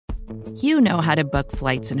You know how to book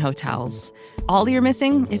flights and hotels. All you're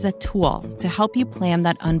missing is a tool to help you plan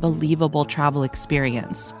that unbelievable travel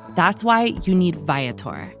experience. That's why you need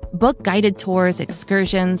Viator. Book guided tours,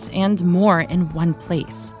 excursions, and more in one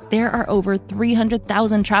place. There are over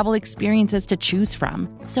 300,000 travel experiences to choose from,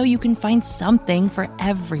 so you can find something for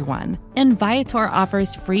everyone. And Viator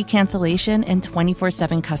offers free cancellation and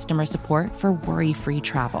 24/7 customer support for worry-free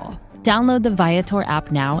travel. Download the Viator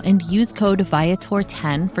app now and use code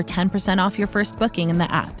Viator10 for 10% off your first booking in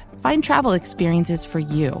the app. Find travel experiences for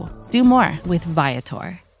you. Do more with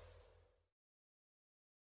Viator.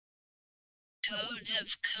 Code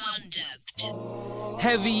of conduct.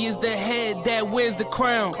 Heavy is the head that wears the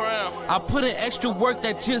crown. I put in extra work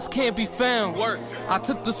that just can't be found. I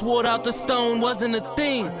took the sword out the stone, wasn't a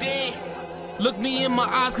thing. Look me in my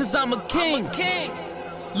eyes cause I'm a king.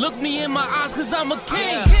 Look me in my eyes cause I'm a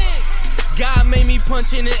king. God made me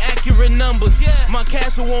punch in inaccurate numbers. My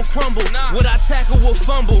castle won't crumble. What I tackle will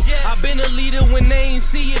fumble. I've been a leader when they ain't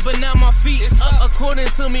see it, but now my feet is up. According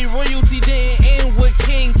to me, royalty didn't end with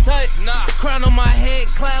King Tut. Crown on my head,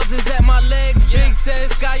 clouds is at my legs. Big said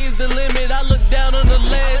sky is the limit. I look down on the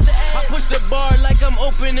ledge. I push the bar like I'm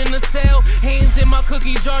opening a cell. Hands in my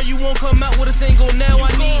cookie jar, you won't come out with a single nail.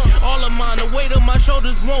 I need all of mine. The weight of my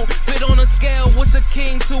shoulders won't fit on a scale. What's a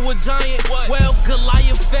king to a giant? Well,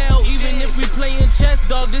 Goliath fell. Even if we playin' chess,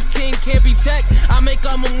 dog, this king can't be checked. I make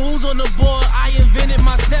all my moves on the board. I invented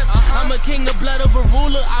my steps. I'm a king, the blood of a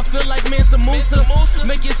ruler. I feel like Mansa Musa.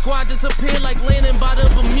 Make your squad disappear like landing by the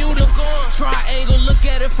Bermuda. Triangle, look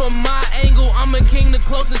at it from my angle. I'm a king, the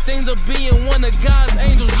closest thing to being one of God's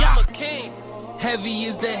angels. I'm a king. Heavy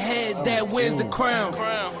is the head that wears the crown.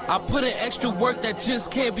 I put in extra work that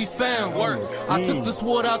just can't be found. I took the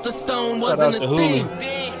sword out the stone, wasn't a thing.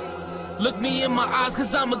 Look me in my eyes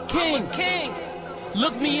cause I'm a king.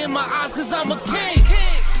 Look me in my eyes cause I'm a king.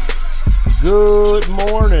 Good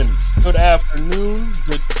morning, good afternoon,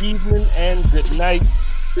 good evening, and good night.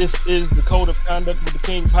 This is the Code of Conduct with the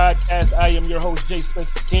King podcast. I am your host, Jay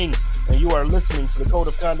Spencer King, and you are listening to the Code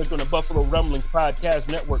of Conduct on the Buffalo Rumblings Podcast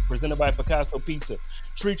Network, presented by Picasso Pizza.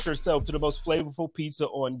 Treat yourself to the most flavorful pizza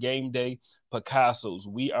on game day, Picasso's.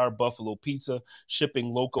 We are Buffalo Pizza,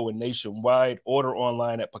 shipping local and nationwide. Order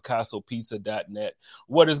online at picassopizza.net.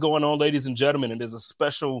 What is going on, ladies and gentlemen? It is a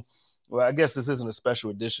special, well, I guess this isn't a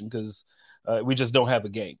special edition because we just don't have a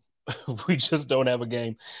game. We just don't have a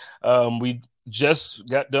game. We just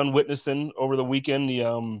got done witnessing over the weekend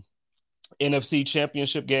the NFC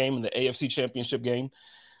Championship game and the AFC Championship game,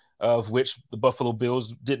 of which the Buffalo Bills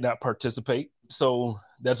did not participate. So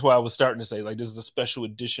that's why I was starting to say, like, this is a special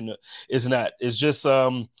edition. It's not. It's just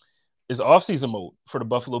it's off-season mode for the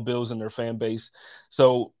Buffalo Bills and their fan base.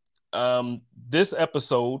 So this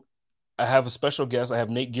episode, I have a special guest. I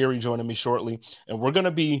have Nate Geary joining me shortly, and we're going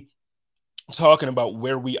to be talking about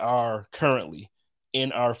where we are currently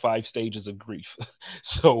in our 5 stages of grief.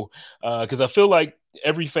 So, because I feel like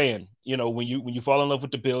every fan, you know, when you fall in love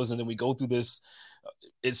with the Bills and then we go through this,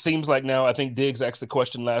 it seems like now, I think Diggs asked the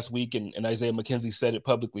question last week and Isaiah McKenzie said it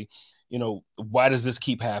publicly, you know, why does this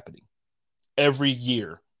keep happening? Every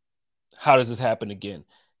year, how does this happen again?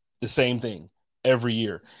 The same thing every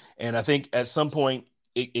year. And I think at some point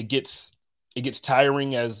it gets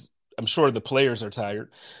tiring, as I'm sure the players are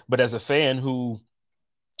tired, but as a fan who,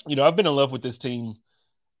 you know, I've been in love with this team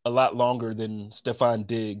a lot longer than Stephon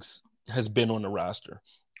Diggs has been on the roster,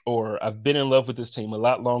 or I've been in love with this team a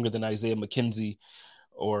lot longer than Isaiah McKenzie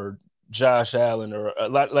or Josh Allen, or a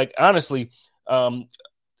lot, like, honestly, a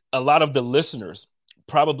lot of the listeners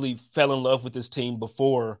probably fell in love with this team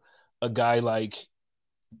before a guy like,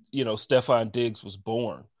 you know, Stephon Diggs was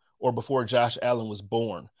born, or before Josh Allen was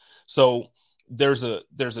born. So there's a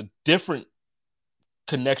different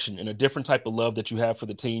connection and a different type of love that you have for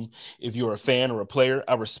the team if you're a fan or a player.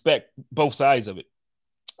 I respect both sides of it.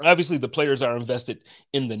 Obviously, the players are invested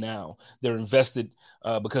in the now. They're invested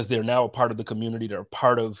because they're now a part of the community. They're a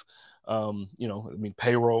part of, you know, I mean,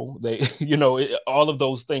 payroll. They, you know, all of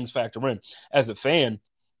those things factor in. As a fan,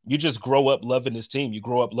 you just grow up loving this team. You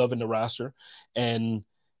grow up loving the roster, and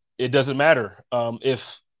it doesn't matter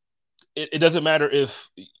if it doesn't matter if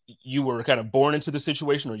you were kind of born into the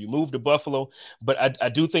situation or you moved to Buffalo. But I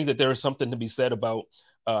do think that there is something to be said about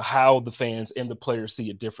how the fans and the players see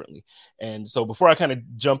it differently. And so before I kind of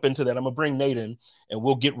jump into that, I'm going to bring Nate in and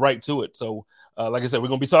we'll get right to it. So like I said, we're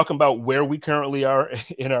going to be talking about where we currently are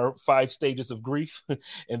in our 5 stages of grief.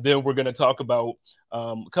 And then we're going to talk about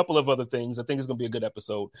a couple of other things. I think it's going to be a good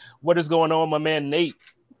episode. What is going on, my man, Nate?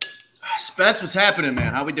 Spets, what's happening,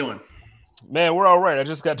 man? How we doing? Man, we're all right. I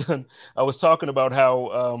just got done. I was talking about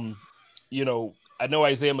how, you know, I know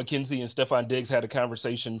Isaiah McKenzie and Stephon Diggs had a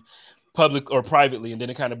conversation public or privately, and then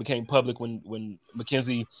it kind of became public when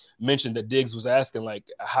McKenzie mentioned that Diggs was asking, like,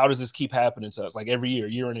 how does this keep happening to us, like every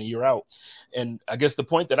year in and year out? And I guess the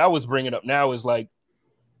point that I was bringing up now is, like,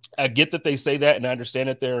 I get that they say that, and I understand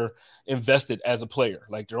that they're invested as a player.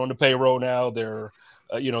 Like, they're on the payroll now. They're,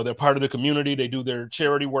 they're part of the community. They do their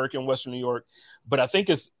charity work in Western New York. But I think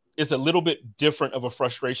it's a little bit different of a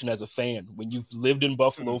frustration as a fan when you've lived in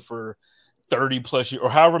Buffalo for 30 plus years or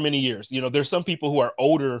however many years. There's some people who are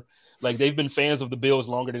older, like they've been fans of the Bills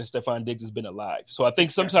longer than Stephon Diggs has been alive. So I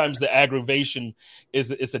think sometimes the aggravation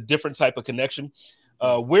is a different type of connection.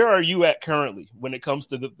 Where are you at currently when it comes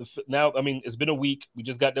to the now? I mean, it's been a week. We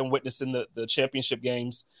just got done witnessing the championship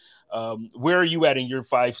games. Where are you at in your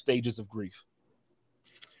 5 stages of grief?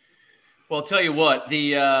 Well, I'll tell you what,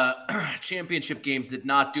 the championship games did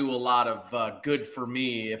not do a lot of good for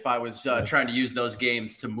me if I was trying to use those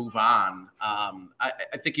games to move on.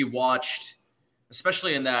 I think you watched,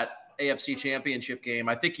 especially in that AFC championship game,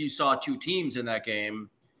 I think you saw 2 teams in that game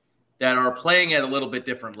that are playing at a little bit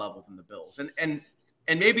different level than the Bills.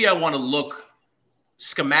 And maybe I want to look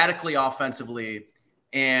schematically offensively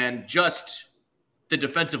and just the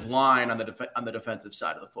defensive line on the defensive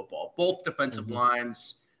side of the football. Both defensive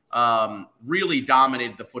lines really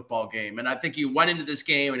dominated the football game. And I think you went into this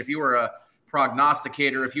game, and if you were a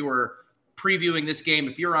prognosticator, if you were previewing this game,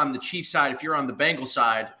 if you're on the Chiefs side, if you're on the Bengals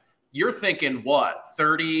side, you're thinking, what,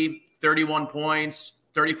 30, 31 points,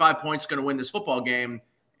 35 points going to win this football game,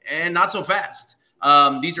 and not so fast.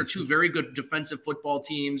 These are 2 very good defensive football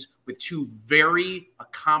teams with 2 very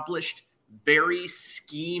accomplished, very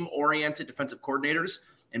scheme-oriented defensive coordinators.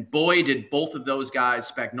 And boy, did both of those guys,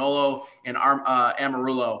 Spagnuolo and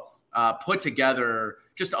Amarillo, put together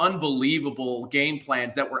just unbelievable game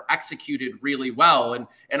plans that were executed really well.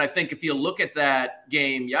 And I think if you look at that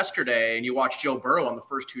game yesterday and you watch Joe Burrow on the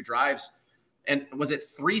first 2 drives, and was it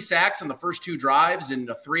 3 sacks on the first 2 drives and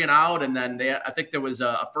a 3 and out? And then I think there was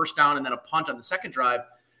a first down and then a punt on the second drive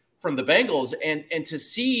from the Bengals. And to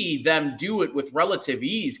see them do it with relative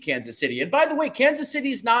ease, Kansas City. And by the way, Kansas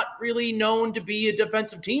City's not really known to be a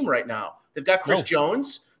defensive team right now. They've got Chris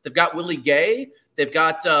Jones. They've got Willie Gay. They've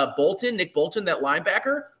got Nick Bolton, that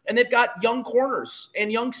linebacker. And they've got young corners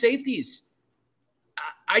and young safeties.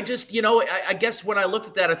 I just, I guess when I looked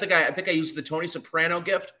at that, I think I used the Tony Soprano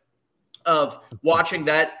gift of watching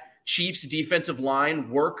that Chiefs defensive line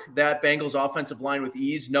work that Bengals offensive line with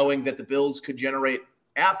ease, knowing that the Bills could generate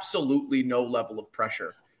absolutely no level of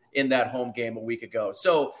pressure in that home game a week ago.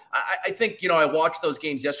 So I think, I watched those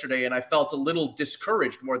games yesterday and I felt a little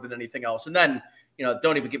discouraged more than anything else. And then,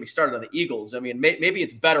 don't even get me started on the Eagles. I mean, maybe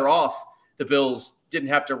it's better off the Bills didn't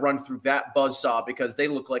have to run through that buzzsaw because they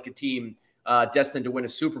look like a team destined to win a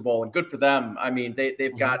Super Bowl, and good for them. I mean,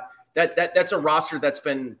 they've got that's a roster that's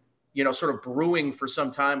been, sort of brewing for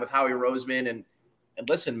some time with Howie Roseman. And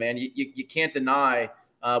listen, man, you can't deny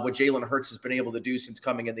what Jalen Hurts has been able to do since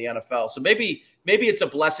coming in the NFL. So maybe it's a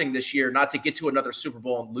blessing this year not to get to another Super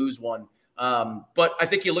Bowl and lose one. But I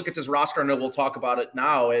think you look at this roster, and we'll talk about it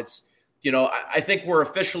now. It's, I think we're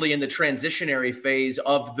officially in the transitionary phase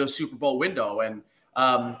of the Super Bowl window. And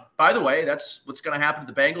by the way, that's what's going to happen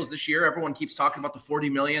to the Bengals this year. Everyone keeps talking about the $40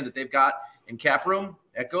 million that they've got in cap room.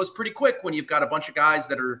 That goes pretty quick when you've got a bunch of guys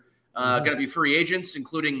that are going to be free agents,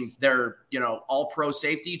 including their, all-pro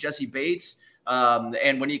safety, Jesse Bates.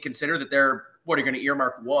 And when you consider that they're going to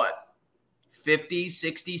earmark 50,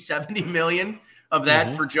 60, 70 million of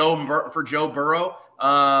that for Joe Burrow.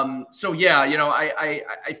 So yeah,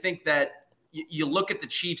 I think that you look at the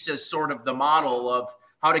Chiefs as sort of the model of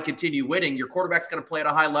how to continue winning. Your quarterback's going to play at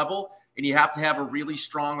a high level, and you have to have a really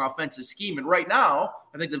strong offensive scheme. And right now,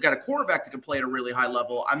 I think they've got a quarterback that can play at a really high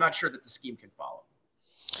level. I'm not sure that the scheme can follow.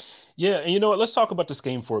 Yeah, and you know what? Let's talk about this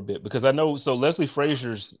game for a bit, because I know Leslie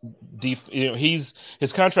Frazier's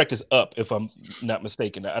his contract is up, if I'm not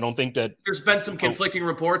mistaken. I don't think that there's been some conflicting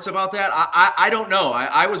reports about that. I don't know.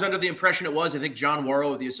 I was under the impression it was. I think John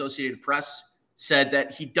Worrell of the Associated Press said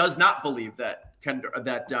that he does not believe that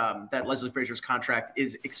Leslie Frazier's contract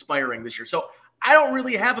is expiring this year. So I don't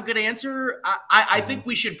really have a good answer. I think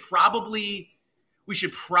we should probably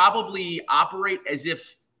operate as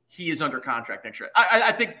if he is under contract next year.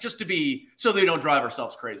 I think just to be so they don't drive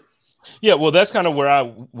ourselves crazy. Yeah, well, that's kind of where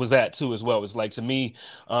I was at too as well. It's like, to me,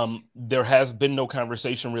 there has been no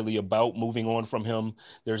conversation really about moving on from him.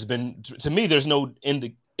 There's no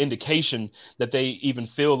indication that they even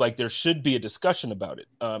feel like there should be a discussion about it.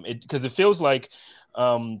 Because it feels like,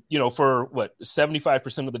 for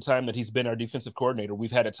 75% of the time that he's been our defensive coordinator,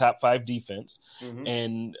 we've had a top 5 defense.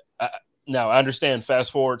 And now I understand,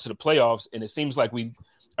 fast forward to the playoffs, and it seems like we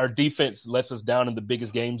our defense lets us down in the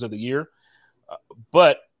biggest games of the year.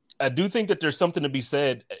 But I do think that there's something to be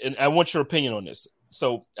said, and I want your opinion on this.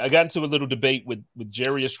 So I got into a little debate with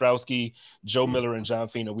Jerry Ostrowski, Joe Miller, and John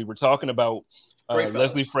Fina. We were talking about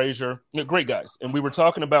Leslie Frazier, great guys. And we were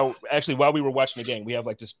talking about, actually, while we were watching the game, we have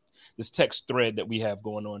like this text thread that we have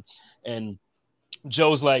going on. And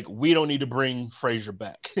Joe's like, we don't need to bring Frazier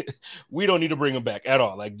back. We don't need to bring him back at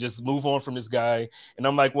all. Like, just move on from this guy. And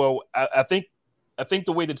I'm like, well, I think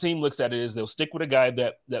the way the team looks at it is they'll stick with a guy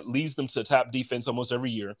that leads them to top defense almost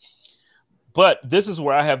every year. But this is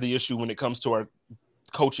where I have the issue when it comes to our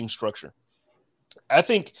coaching structure. I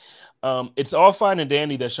think it's all fine and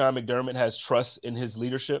dandy that Sean McDermott has trust in his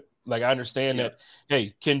leadership. Like, I understand that,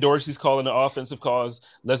 hey, Ken Dorsey's calling the offensive calls,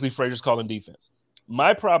 Leslie Frazier's calling defense.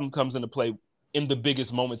 My problem comes into play in the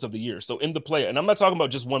biggest moments of the year. So in the play, and I'm not talking about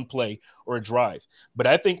just one play or a drive, but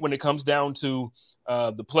I think when it comes down to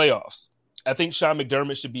the playoffs, I think Sean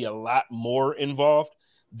McDermott should be a lot more involved.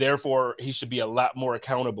 Therefore, he should be a lot more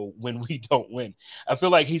accountable when we don't win. I feel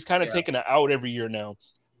like he's kind of taking it out every year now.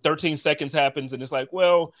 13 seconds happens, and it's like,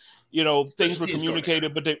 well, things were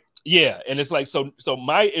communicated, but and it's like, so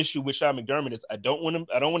my issue with Sean McDermott is I don't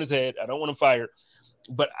want his head. I don't want him fired.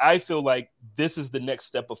 But I feel like this is the next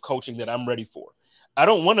step of coaching that I'm ready for. I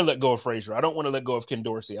don't want to let go of Frazier. I don't want to let go of Ken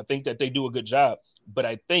Dorsey. I think that they do a good job, but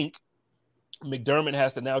I think McDermott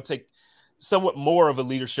has to now take somewhat more of a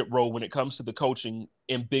leadership role when it comes to the coaching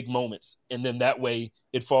in big moments. And then that way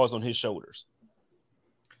it falls on his shoulders.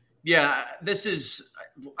 Yeah,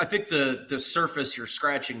 I think the surface you're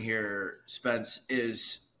scratching here, Spence,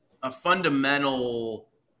 is a fundamental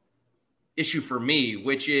issue for me,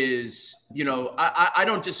 which is, I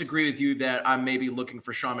don't disagree with you that I'm maybe looking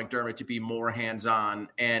for Sean McDermott to be more hands-on,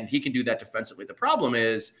 and he can do that defensively. The problem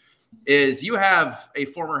is you have a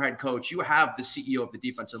former head coach, you have the CEO of the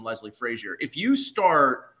defense in Leslie Frazier. If you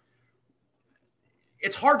start,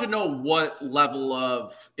 it's hard to know what level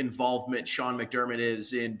of involvement Sean McDermott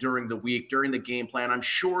is in during the week, during the game plan. I'm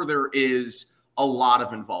sure there is a lot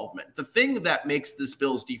of involvement. The thing that makes this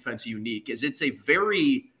Bills defense unique is it's a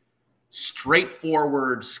very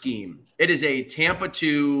straightforward scheme. It is a Tampa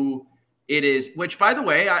 2. It is, which, by the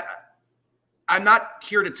way, I'm not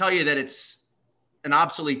here to tell you that it's an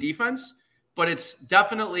obsolete defense, but it's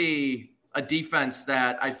definitely a defense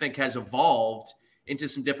that I think has evolved into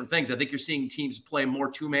some different things. I think you're seeing teams play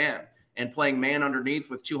more two-man and playing man underneath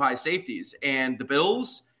with two high safeties. And the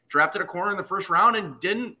Bills drafted a corner in the first round and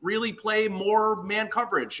didn't really play more man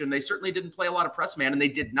coverage. And they certainly didn't play a lot of press man. And they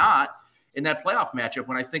did not in that playoff matchup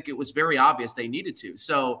when I think it was very obvious they needed to.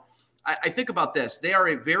 So I think about this. They are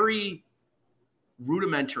a very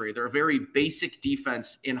rudimentary, they're a very basic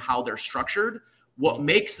defense in how they're structured. What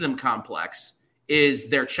makes them complex is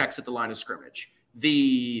their checks at the line of scrimmage.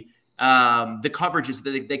 The coverages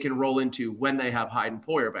that they can roll into when they have Hyde and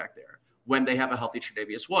Poyer back there, when they have a healthy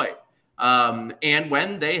Tre'Davious White, and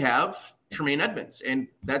when they have Tremaine Edmonds. And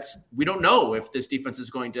we don't know if this defense is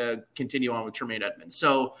going to continue on with Tremaine Edmonds.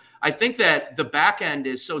 So I think that the back end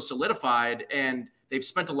is so solidified and they've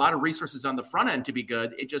spent a lot of resources on the front end to be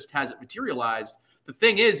good. It just hasn't materialized. The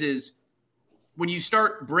thing is when you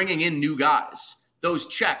start bringing in new guys, those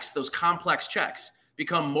checks, those complex checks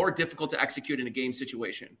become more difficult to execute in a game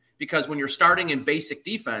situation, because when you're starting in basic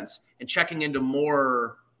defense and checking into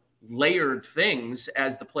more layered things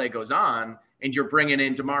as the play goes on, and you're bringing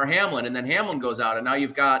in DeMar Hamlin, and then Hamlin goes out, and now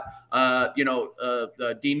you've got,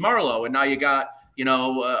 Dean Marlowe, and now you got,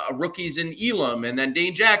 rookies in Elam, and then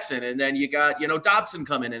Dane Jackson, and then you got, Dotson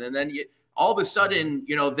coming in, and then all of a sudden,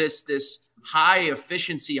 this high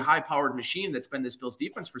efficiency, high powered machine that's been this Bills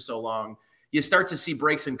defense for so long, you start to see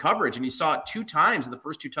breaks in coverage, and you saw it 2 times in the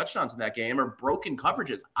first 2 touchdowns in that game are broken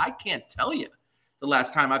coverages. I can't tell you the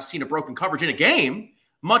last time I've seen a broken coverage in a game,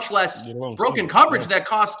 much less broken coverage that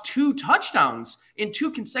cost 2 touchdowns in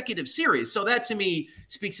 2 consecutive series. So that to me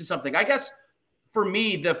speaks to something. I guess for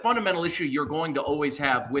me, the fundamental issue you're going to always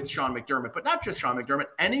have with Sean McDermott, but not just Sean McDermott,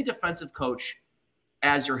 any defensive coach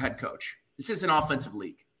as your head coach. This is an offensive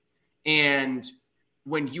league. And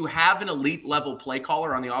when you have an elite level play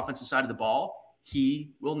caller on the offensive side of the ball,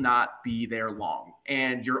 he will not be there long.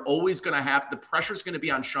 And you're always going to have, the pressure's going to be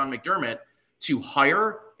on Sean McDermott to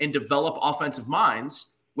hire and develop offensive minds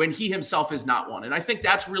when he himself is not one. And I think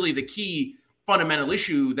that's really the key fundamental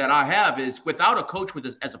issue that I have is without a coach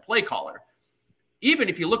as a play caller, even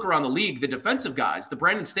if you look around the league, the defensive guys, the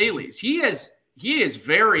Brandon Staley's, he is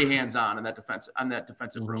very hands-on in that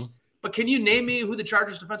defensive room. But can you name me who the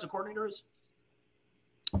Chargers defensive coordinator is?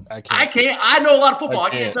 I can't. I know a lot of football. I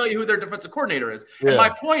can't tell you who their defensive coordinator is. Yeah. And my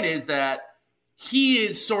point is that he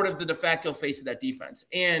is sort of the de facto face of that defense.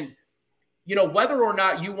 And, whether or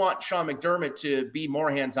not you want Sean McDermott to be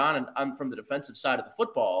more hands-on and from the defensive side of the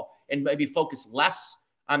football and maybe focus less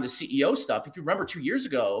on the CEO stuff. If you remember 2 years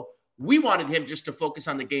ago, we wanted him just to focus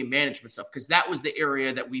on the game management stuff because that was the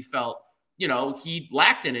area that we felt, he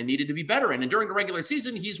lacked in and needed to be better in. And during the regular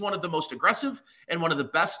season, he's one of the most aggressive and one of the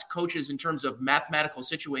best coaches in terms of mathematical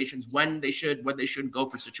situations, when they shouldn't go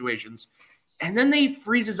for situations. And then they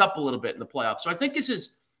freezes up a little bit in the playoffs. So I think this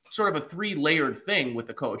is sort of a 3-layered thing with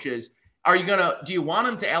the coaches. Do you want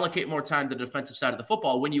him to allocate more time to the defensive side of the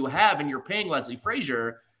football when you have, and you're paying Leslie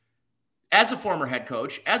Frazier as a former head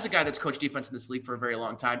coach, as a guy that's coached defense in this league for a very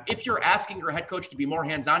long time? If you're asking your head coach to be more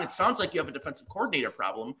hands-on, it sounds like you have a defensive coordinator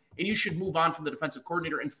problem, and you should move on from the defensive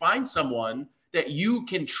coordinator and find someone that you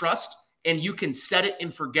can trust and you can set it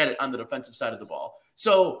and forget it on the defensive side of the ball.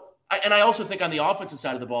 So, and I also think on the offensive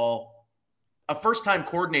side of the ball, a first-time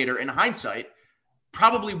coordinator in hindsight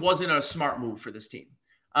probably wasn't a smart move for this team.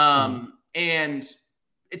 And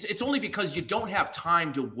it's only because you don't have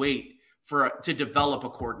time to wait to develop a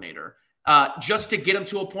coordinator, just to get him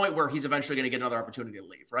to a point where he's eventually going to get another opportunity to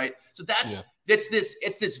leave. Right. So it's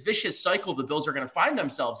this vicious cycle the Bills are going to find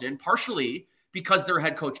themselves in, partially because their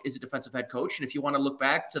head coach is a defensive head coach. And if you want to look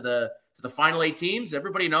back to the final 8 teams,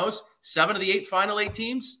 everybody knows 7 of the 8 final 8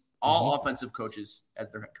 teams, all offensive coaches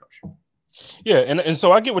as their head coach. Yeah. And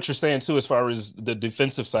so I get what you're saying too, as far as the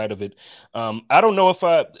defensive side of it. I don't know if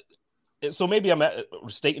so maybe I'm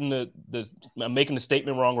stating I'm making the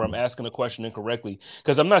statement wrong, or I'm asking the question incorrectly,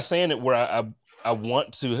 because I'm not saying it where I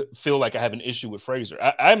want to feel like I have an issue with Frazier.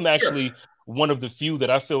 I'm actually one of the few that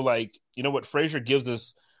I feel like, Frazier gives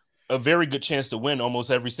us a very good chance to win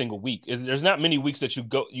almost every single week. There's not many weeks that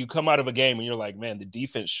you come out of a game and you're like, man, the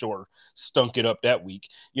defense sure stunk it up that week.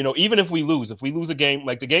 Even if we lose a game,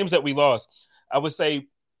 like the games that we lost, I would say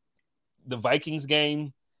the Vikings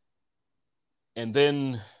game, and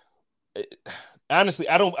then honestly,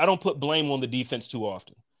 I don't put blame on the defense too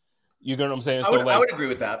often. You know what I'm saying? I would agree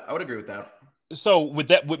with that. So with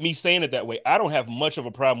me saying it that way, I don't have much of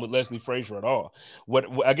a problem with Leslie Frazier at all.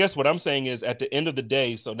 I guess what I'm saying is, at the end of the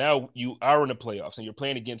day, so now you are in the playoffs and you're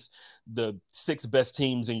playing against the 6 best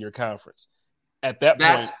teams in your conference. At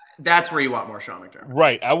point, that's where you want more Sean McDermott.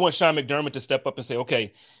 Right. I want Sean McDermott to step up and say,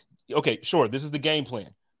 okay, sure, this is the game plan,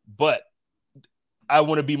 but I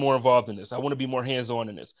want to be more involved in this. I want to be more hands-on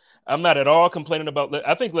in this. I'm not at all complaining about –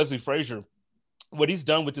 I think Leslie Frazier, what he's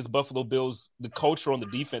done with this Buffalo Bills, the culture on the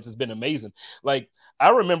defense has been amazing. Like, I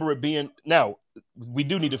remember it being – now, we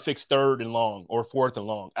do need to fix 3rd and long or 4th and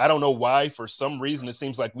long. I don't know why. For some reason, it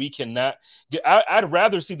seems like we cannot – I'd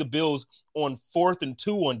rather see the Bills on 4th and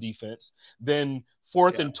 2 on defense than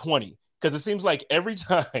 4th and 20, because it seems like every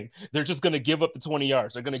time they're just going to give up the 20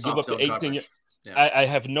 yards. They're going to give up the 18 yards. Yeah. I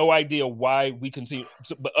have no idea why we continue.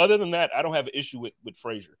 But other than that, I don't have an issue with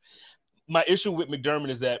Frazier. My issue with McDermott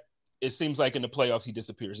is that it seems like in the playoffs he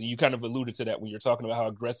disappears. And you kind of alluded to that when you're talking about how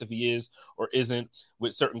aggressive he is or isn't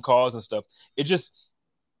with certain calls and stuff. It just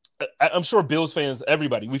 – I'm sure Bills fans,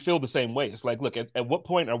 everybody, we feel the same way. It's like, look, at what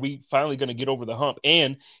point are we finally going to get over the hump?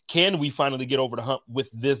 And can we finally get over the hump with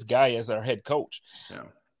this guy as our head coach? Yeah.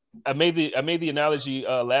 I made the analogy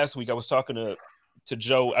last week. I was talking to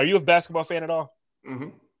Joe. Are you a basketball fan at all? Mm-hmm.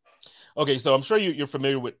 Okay, so I'm sure you're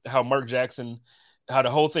familiar with how Mark Jackson, how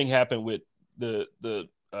the whole thing happened with the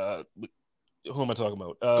who am I talking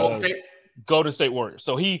about? Golden State Warriors.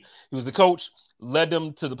 So he was the coach, led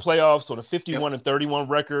them to the playoffs on a 51-31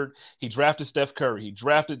 record. He drafted Steph Curry. He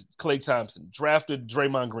drafted Klay Thompson, drafted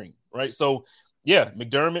Draymond Green, right? So, yeah,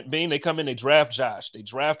 McDermott, Bean, they come in, they draft Josh, they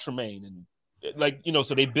draft Tremaine, and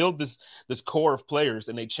so they build this core of players,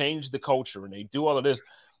 and they change the culture, and they do all of this.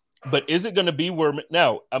 But is it going to be where –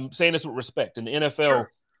 now, I'm saying this with respect. In the NFL,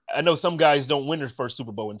 sure. I know some guys don't win their first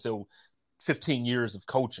Super Bowl until 15 years of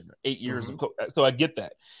coaching, 8 years of coaching. So I get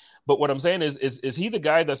that. But what I'm saying is he the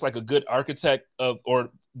guy that's like a good architect of –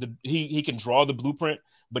 or he can draw the blueprint,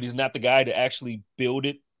 but he's not the guy to actually build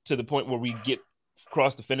it to the point where we get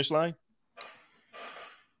across the finish line?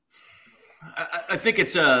 I think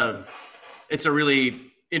it's a really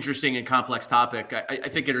interesting and complex topic. I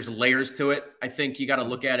think there's layers to it. I think you got to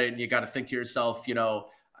look at it and you got to think to yourself,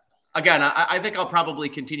 again, I think I'll probably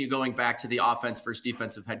continue going back to the offense versus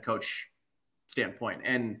defensive head coach standpoint.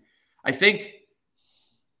 And I think,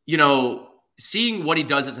 seeing what he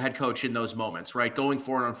does as a head coach in those moments, right? Going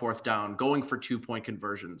for it on 4th down, going for 2-point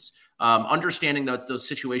conversions, understanding those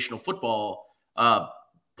situational football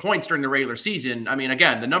points during the regular season. I mean,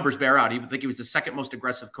 again, the numbers bear out. I think he was the 2nd most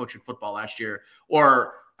aggressive coach in football last year.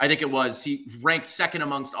 Or I think he ranked 2nd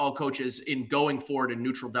amongst all coaches in going for it in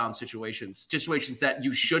neutral down situations that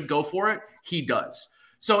you should go for it. He does.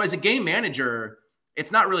 So as a game manager,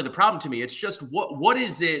 it's not really the problem to me. It's just what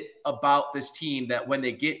is it about this team that when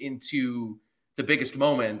they get into the biggest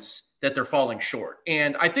moments that they're falling short?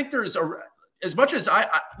 And I think there's as much as I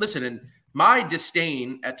listen, and my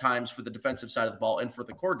disdain at times for the defensive side of the ball and for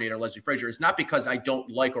the coordinator, Leslie Frazier, is not because I don't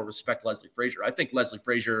like or respect Leslie Frazier. I think Leslie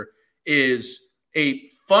Frazier is a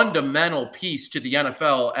fundamental piece to the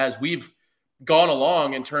NFL as we've gone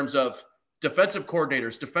along in terms of defensive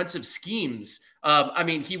coordinators, defensive schemes. I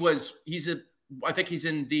mean, I think he's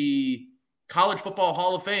in the College Football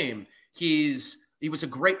Hall of Fame. He was a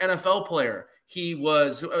great NFL player.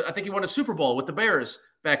 I think he won a Super Bowl with the Bears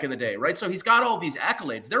back in the day, right? So he's got all these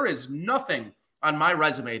accolades. There is nothing on my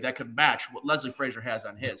resume that could match what Leslie Frazier has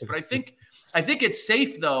on his. But I think it's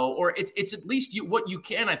safe though, or it's at least what you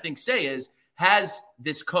can, I think, say is, has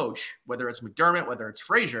this coach, whether it's McDermott, whether it's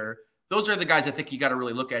Frazier, those are the guys I think you got to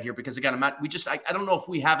really look at here, because again, I don't know if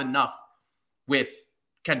we have enough with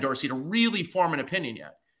Ken Dorsey to really form an opinion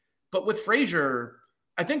yet. But with Frazier,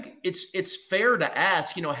 I think it's fair to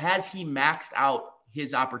ask, has he maxed out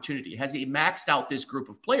his opportunity? Has he maxed out this group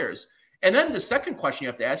of players? And then the second question you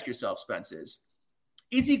have to ask yourself, Spence,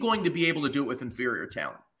 is he going to be able to do it with inferior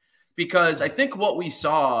talent? Because I think what we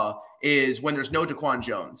saw is when there's no DaQuan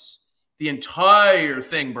Jones, the entire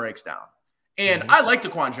thing breaks down. And I like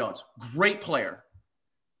DaQuan Jones, great player.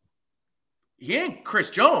 He ain't Chris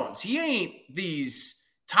Jones. He ain't these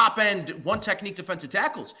top-end one-technique defensive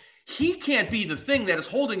tackles. He can't be the thing that is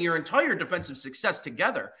holding your entire defensive success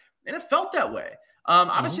together. And it felt that way.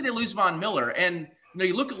 Obviously, they lose Von Miller. And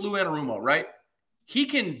you look at Lou Anarumo, right? He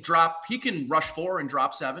can rush 4 and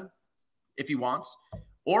drop 7 if he wants.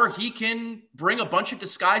 Or he can bring a bunch of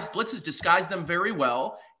disguised blitzes, disguise them very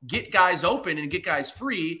well, get guys open and get guys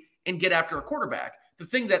free, and get after a quarterback. The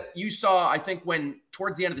thing that you saw, I think, when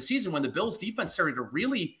towards the end of the season, when the Bills defense started to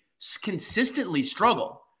really consistently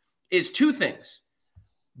struggle, is 2 things.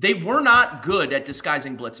 They were not good at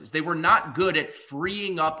disguising blitzes. They were not good at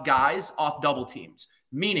freeing up guys off double teams,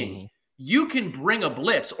 meaning you can bring a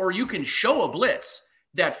blitz or you can show a blitz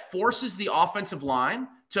that forces the offensive line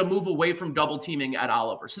to move away from double teaming at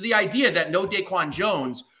Oliver. So the idea that no DaQuan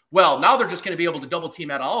Jones, well, now they're just going to be able to double team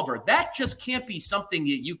at Oliver, that just can't be something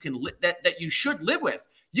that you can that you should live with.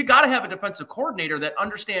 You got to have a defensive coordinator that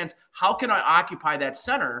understands, how can I occupy that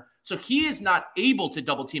center so he is not able to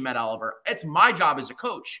double team Ed Oliver. It's my job as a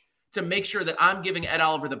coach to make sure that I'm giving Ed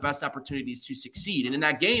Oliver the best opportunities to succeed. And in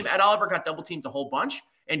that game, Ed Oliver got double teamed a whole bunch,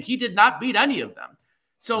 and he did not beat any of them.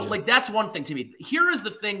 So, that's one thing to me. Here is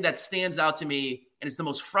the thing that stands out to me, and it's the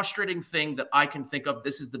most frustrating thing that I can think of.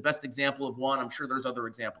 This is the best example of one. I'm sure there's other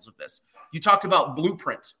examples of this. You talked about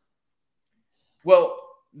blueprint. Well,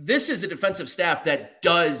 this is a defensive staff that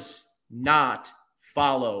does not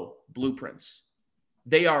follow blueprints.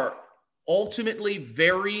 They are ultimately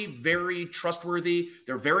very, very trustworthy.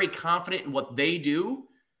 They're very confident in what they do.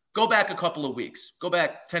 Go back a couple of weeks. Go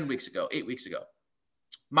back 10 weeks ago, 8 weeks ago.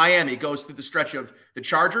 Miami goes through the stretch of the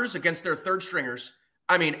Chargers against their third stringers.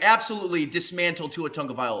 I mean, absolutely dismantled Tua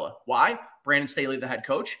Tagovailoa. Why? Brandon Staley, the head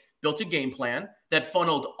coach, built a game plan that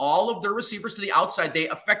funneled all of their receivers to the outside. They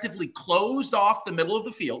effectively closed off the middle of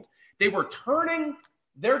the field. They were turning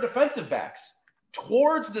their defensive backs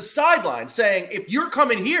towards the sideline, saying, if you're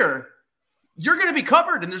coming here, you're going to be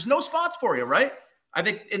covered and there's no spots for you, right? I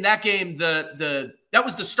think in that game, that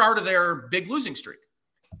was the start of their big losing streak.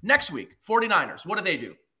 Next week, 49ers, what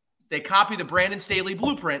do? They copy the Brandon Staley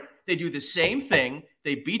blueprint. They do the same thing.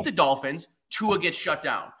 They beat the Dolphins. Tua gets shut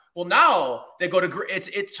down. Well, now they go to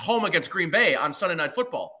it's home against Green Bay on Sunday Night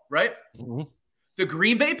Football, right? Mm-hmm. The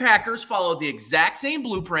Green Bay Packers followed the exact same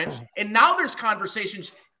blueprint, and now there's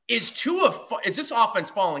conversations. Is this offense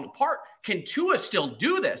falling apart? Can Tua still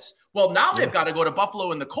do this? Well, now they've got to go to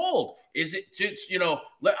Buffalo in the cold.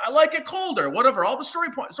 I like it colder, whatever. All the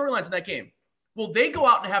storylines in that game. Well, they go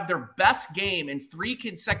out and have their best game in 3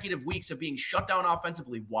 consecutive weeks of being shut down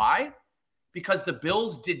offensively. Why? Because the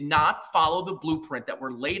Bills did not follow the blueprint that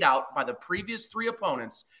were laid out by the previous 3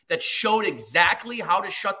 opponents that showed exactly how to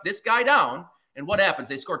shut this guy down. And what happens?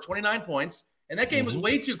 They scored 29 points, and that game was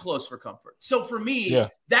way too close for comfort. So for me,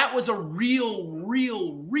 that was a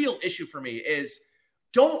real issue for me is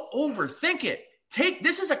don't overthink it.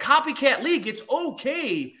 This is a copycat league. It's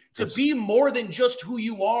okay to be more than just who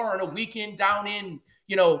you are on a week in, down in,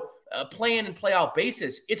 play in and play out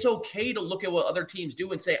basis. It's okay to look at what other teams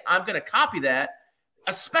do and say, I'm going to copy that,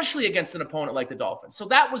 especially against an opponent like the Dolphins. So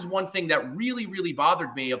that was one thing that really, really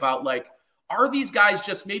bothered me about, are these guys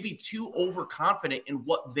just maybe too overconfident in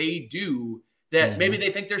what they do that maybe they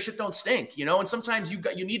think their shit don't stink, And sometimes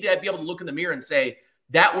you need to be able to look in the mirror and say,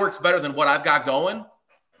 that works better than what I've got going.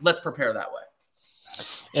 Let's prepare that way.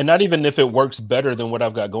 And not even if it works better than what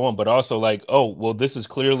I've got going, but also like, oh, well, this is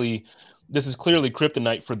clearly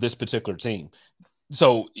kryptonite for this particular team.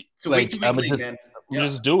 So like, week-to-week league, man.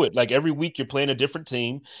 Just do it. Like every week you're playing a different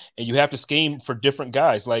team and you have to scheme for different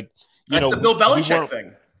guys. Like, that's the Bill Belichick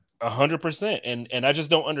thing. 100%. And I just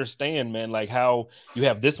don't understand, man, like how you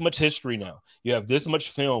have this much history now. You have this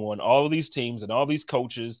much film on all of these teams and all these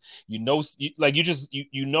coaches. You know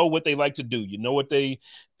what they like to do. You know what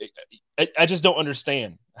I just don't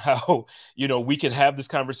understand how, we could have this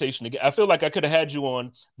conversation again. I feel like I could have had you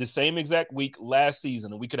on the same exact week last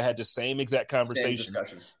season and we could have had the same exact conversation.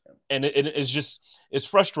 And it's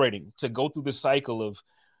frustrating to go through this cycle of,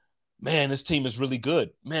 man, this team is really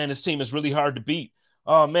good. Man, this team is really hard to beat.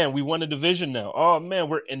 Oh man, we won a division now. Oh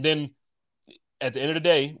man, and then at the end of the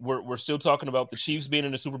day, we're still talking about the Chiefs being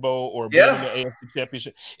in the Super Bowl or being in the AFC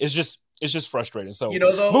Championship. It's just frustrating. So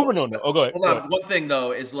though, moving on. Oh, go ahead. Hold on. One thing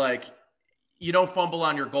though is like, you don't fumble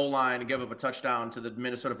on your goal line and give up a touchdown to the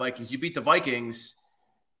Minnesota Vikings. You beat the Vikings.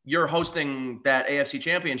 You're hosting that AFC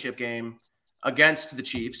Championship game against the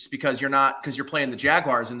Chiefs because you're playing the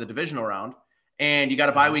Jaguars in the divisional round, and you got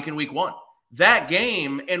a bye week in week 1. That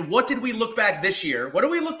game, and what did we look back this year? What do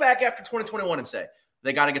we look back after 2021 and say?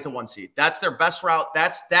 They got to get to 1 seed. That's their best route.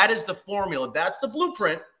 That is the formula. That's the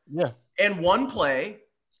blueprint. Yeah. And one play,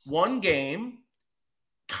 one game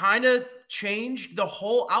kind of changed the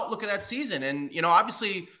whole outlook of that season. And,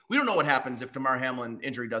 obviously we don't know what happens if Damar Hamlin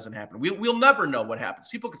injury doesn't happen. We'll never know what happens.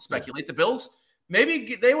 People could speculate. The Bills,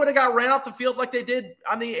 maybe they would have got ran off the field like they did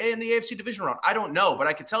in the AFC division round. I don't know, but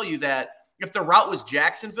I can tell you that if the route was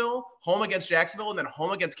Jacksonville, home against Jacksonville, and then home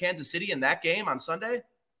against Kansas City in that game on Sunday.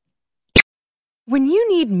 When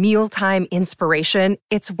you need mealtime inspiration,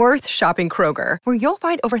 it's worth shopping Kroger, where you'll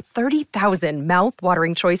find over 30,000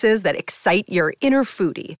 mouth-watering choices that excite your inner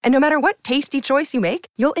foodie. And no matter what tasty choice you make,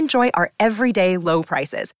 you'll enjoy our everyday low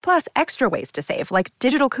prices, plus extra ways to save, like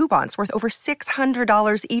digital coupons worth over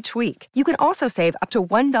 $600 each week. You can also save up to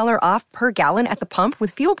 $1 off per gallon at the pump with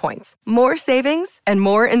fuel points. More savings and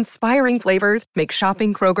more inspiring flavors make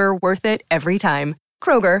shopping Kroger worth it every time.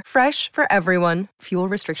 Kroger, fresh for everyone. Fuel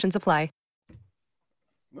restrictions apply.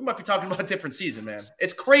 We might be talking about a different season, man.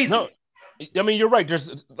 It's crazy. No, I mean, you're right.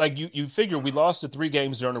 There's like you figure we lost to 3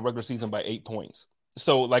 games during the regular season by 8 points.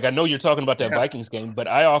 So like I know you're talking about that Vikings game, but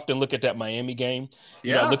I often look at that Miami game.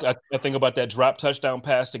 I think about that drop touchdown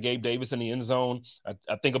pass to Gabe Davis in the end zone.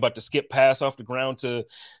 I think about the skip pass off the ground to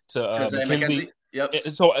McKenzie.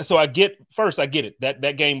 Yep. So I get it.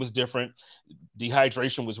 That game was different.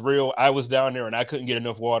 Dehydration was real. I was down there and I couldn't get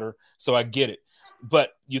enough water. So I get it.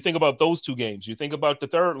 But you think about those 2 games, you think about the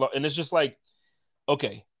third, and it's just like,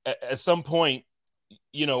 okay, at some point,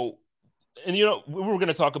 we were going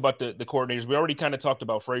to talk about the coordinators. We already kind of talked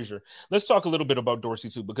about Frazier. Let's talk a little bit about Dorsey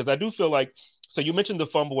too, because I do feel like, so you mentioned the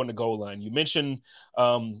fumble on the goal line. You mentioned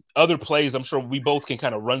other plays. I'm sure we both can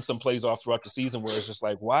kind of run some plays off throughout the season where it's just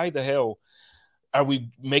like, why the hell are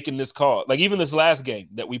we making this call? Like even this last game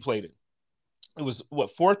that we played in, it was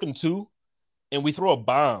 4th and 2, and we throw a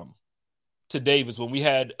bomb to Davis when we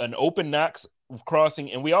had an open Knox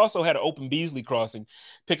crossing, and we also had an open Beasley crossing,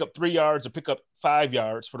 pick up 3 yards or pick up 5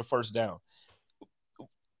 yards for the first down.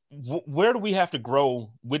 Where do we have to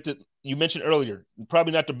grow with it? You mentioned earlier,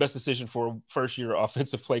 probably not the best decision for a first-year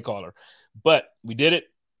offensive play caller, but we did it.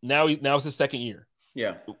 Now it's his second year.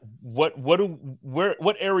 Yeah.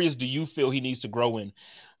 What areas do you feel he needs to grow in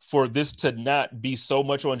for this to not be so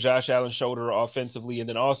much on Josh Allen's shoulder offensively, and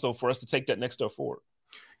then also for us to take that next step forward?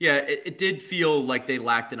 Yeah, it did feel like they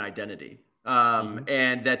lacked an identity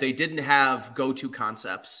and that they didn't have go-to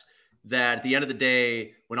concepts that at the end of the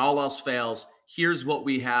day, when all else fails, here's what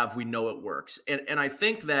we have. We know it works. And I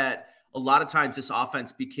think that a lot of times this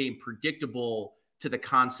offense became predictable to the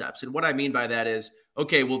concepts. And what I mean by that is,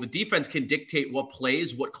 okay, well, the defense can dictate what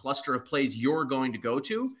cluster of plays you're going to go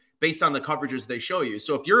to based on the coverages they show you.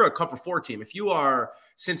 So if you're a cover 4 team, if you are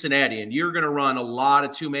Cincinnati and you're going to run a lot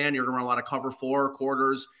of 2-man, you're going to run a lot of cover 4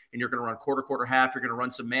 quarters, and you're going to run quarter, half, you're going to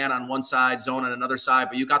run some man on one side, zone on another side,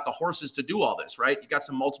 but you got the horses to do all this, right? You got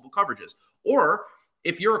some multiple coverages. Or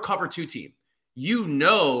if you're a cover 2 team,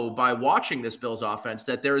 by watching this Bills offense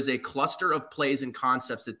that there is a cluster of plays and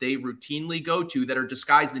concepts that they routinely go to that are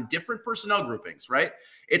disguised in different personnel groupings, right?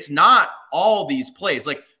 It's not all these plays.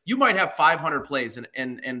 Like you might have 500 plays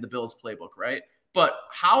in the Bills playbook, right? But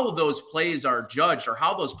how those plays are judged or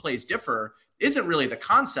how those plays differ isn't really the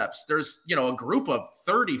concepts. There's, a group of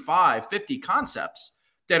 35, 50 concepts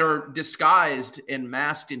that are disguised and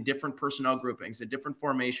masked in different personnel groupings and different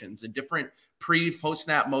formations and different post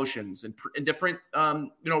snap motions and different,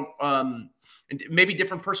 and maybe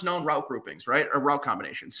different personnel and route groupings, right? Or route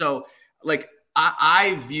combinations. So like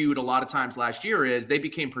I viewed a lot of times last year is they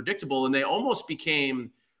became predictable, and they almost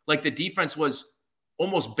became like the defense was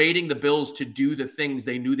almost baiting the Bills to do the things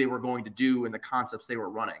they knew they were going to do and the concepts they were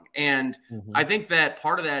running. And I think that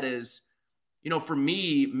part of that is, for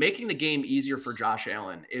me, making the game easier for Josh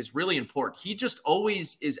Allen is really important. He just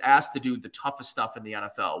always is asked to do the toughest stuff in the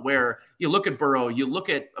NFL, where you look at Burrow, you look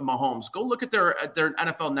at Mahomes, go look at their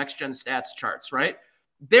NFL next-gen stats charts, right?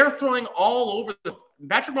 They're throwing all over the –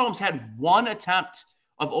 Patrick Mahomes had one attempt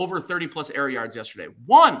of over 30-plus air yards yesterday.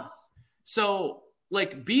 One. So,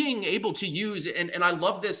 being able to use – and I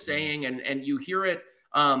love this saying, and you hear it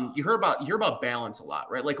you hear about balance a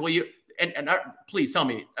lot, right? Please tell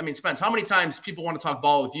me, Spence, how many times people want to talk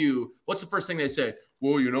ball with you? What's the first thing they say?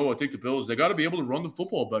 Well, I think the Bills, they got to be able to run the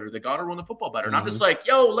football better. They got to run the football better. And I'm just like,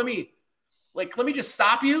 yo, let me just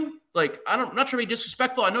stop you. I'm not trying to be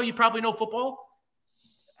disrespectful. I know you probably know football.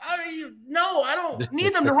 No, I don't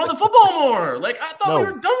need them to run the football more. I thought we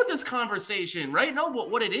were done with this conversation, right? No,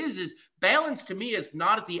 what it is balance to me is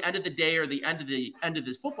not at the end of the day or the end of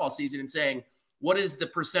this football season and saying, what is the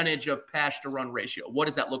percentage of pass to run ratio? What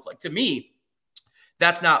does that look like? To me,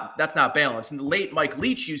 that's not balance. And the late Mike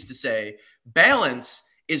Leach used to say, balance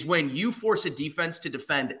is when you force a defense to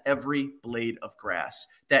defend every blade of grass,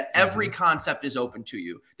 that every concept is open to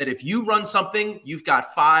you, that if you run something, you've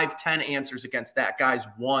got 5-10 answers against that guy's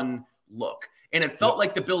one look. And it felt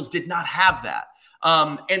like the Bills did not have that.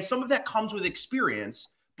 And some of that comes with experience,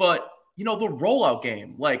 but the rollout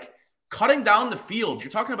game, cutting down the field.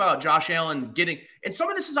 You're talking about Josh Allen and some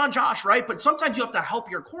of this is on Josh, right? But sometimes you have to help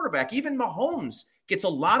your quarterback. Even Mahomes gets a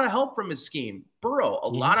lot of help from his scheme. Burrow, a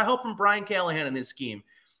lot of help from Brian Callahan and his scheme.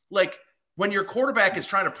 When your quarterback is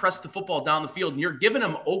trying to press the football down the field and you're giving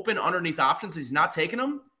him open underneath options, he's not taking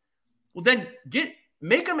them. Well, then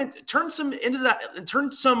turn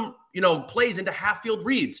some plays into half field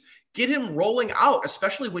reads. Get him rolling out,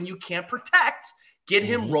 especially when you can't protect. Get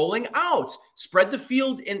him rolling out, spread the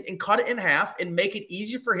field and cut it in half and make it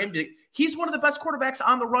easier for him to – he's one of the best quarterbacks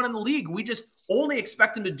on the run in the league. We just only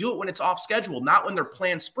expect him to do it when it's off schedule, not when they're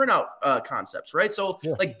planned sprint out concepts, right? So,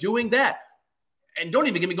 doing that. And don't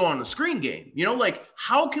even get me going on the screen game.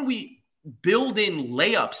 How can we build in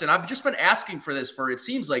layups? And I've just been asking for this it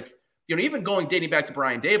seems like, even dating back to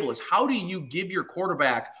Brian Dable is how do you give your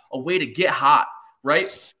quarterback a way to get hot?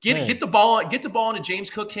 Right? Get the ball into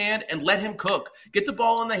James Cook's hand and let him cook. Get the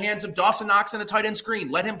ball in the hands of Dawson Knox in a tight end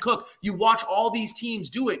screen. Let him cook. You watch all these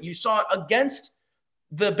teams do it. You saw it against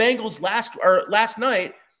the Bengals last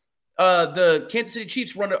night. The Kansas City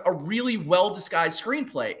Chiefs run a really well-disguised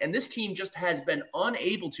screenplay, and this team just has been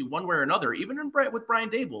unable to, one way or another, even with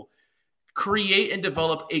Brian Dable, create and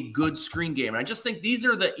develop a good screen game. And I just think these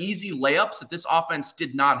are the easy layups that this offense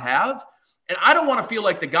did not have. And I don't want to feel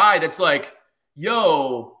like the guy that's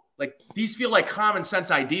these feel like common sense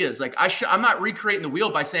ideas. I'm not recreating the wheel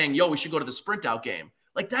by saying, we should go to the sprint out game.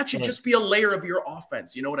 That should just be a layer of your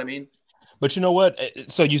offense. You know what I mean? But you know what?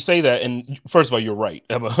 So you say that, and first of all, you're right.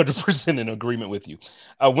 I'm 100% in agreement with you.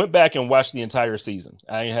 I went back and watched the entire season.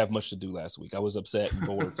 I didn't have much to do last week. I was upset and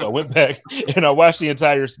bored. So I went back and I watched the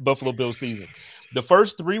entire Buffalo Bills season. The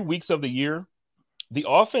first 3 weeks of the year, the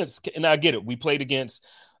offense, and I get it. We played against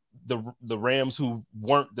the Rams, who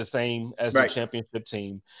weren't the same as the championship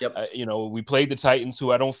team. Yep. We played the Titans,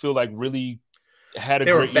 who I don't feel like really had a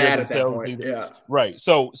great year themselves either. Yeah. Right.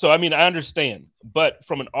 So I understand, but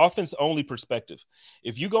from an offense only perspective,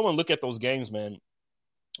 if you go and look at those games, man,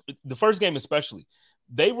 the first game especially,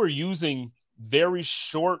 they were using very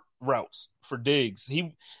short routes for Diggs.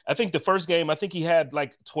 I think the first game, he had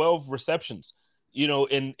 12 receptions,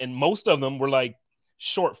 and most of them were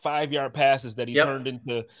short 5-yard passes that he turned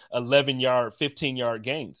into 11-yard, 15-yard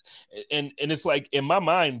gains. And it's in my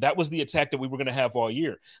mind, that was the attack that we were going to have all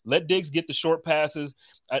year. Let Diggs get the short passes.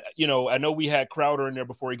 I know we had Crowder in there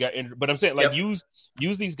before he got injured, but I'm saying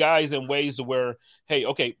use these guys in ways to where, hey,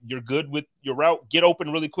 okay, you're good with your route. Get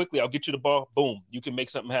open really quickly. I'll get you the ball. Boom. You can make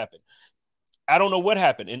something happen. I don't know what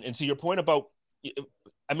happened. And to your point about,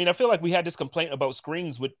 I feel like we had this complaint about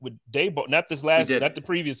screens with Dable, not the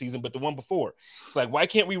previous season, but the one before. It's why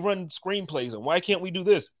can't we run screen plays and why can't we do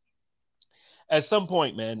this? At some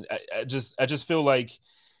point, man, I just feel like,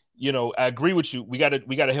 I agree with you. We got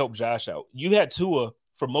to help Josh out. You had Tua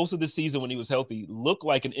for most of the season when he was healthy look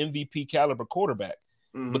like an MVP caliber quarterback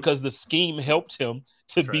because the scheme helped him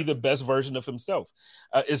to be the best version of himself.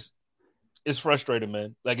 It's frustrating,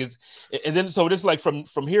 man. And then so this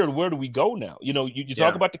from here, where do we go now? You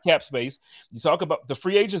talk about the cap space. You talk about the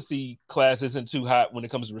free agency class isn't too hot when it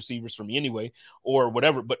comes to receivers for me anyway, or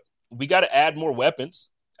whatever. But we got to add more weapons.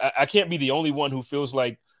 I can't be the only one who feels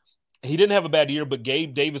like he didn't have a bad year, but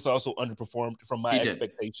Gabe Davis also underperformed from my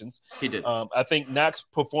expectations. He did. I think Knox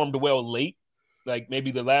performed well late, like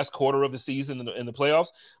maybe the last quarter of the season in the playoffs.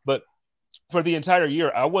 But for the entire year,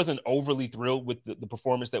 I wasn't overly thrilled with the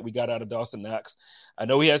performance that we got out of Dawson Knox. I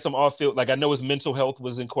know he had some off-field, like I know his mental health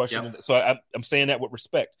was in question. Yep. So I'm saying that with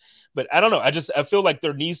respect. But I don't know. I feel like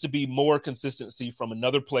there needs to be more consistency from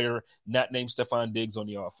another player not named Stephon Diggs on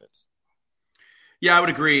the offense. Yeah, I would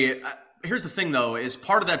agree. Here's the thing, though, is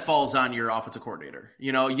part of that falls on your offensive coordinator.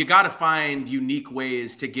 You know, you got to find unique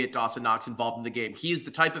ways to get Dawson Knox involved in the game. He's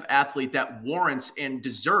the type of athlete that warrants and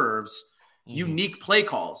deserves unique play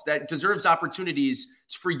calls, that deserves opportunities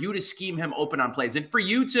for you to scheme him open on plays and for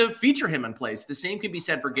you to feature him in plays. The same can be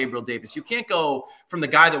said for Gabriel Davis. You can't go from the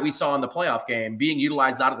guy that we saw in the playoff game being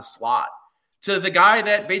utilized out of the slot to the guy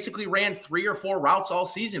that basically ran 3 or 4 routes all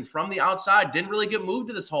season from the outside, didn't really get moved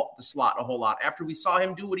to the slot a whole lot after we saw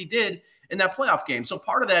him do what he did in that playoff game. So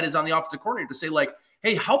part of that is on the offensive coordinator to say, like,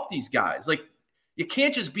 hey, help these guys. Like, you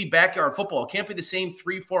can't just be backyard football. It can't be the same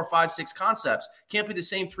 3, 4, 5, 6 concepts. Can't be the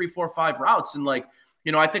same 3, 4, 5 routes. And, like,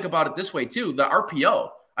 you know, I think about it this way too, the RPO.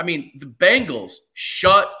 I mean, the Bengals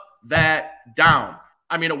shut that down.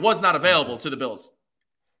 I mean, it was not available to the Bills.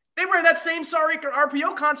 They ran that same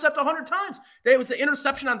RPO concept 100 times. It was the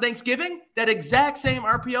interception on Thanksgiving. That exact same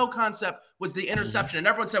RPO concept was the interception. And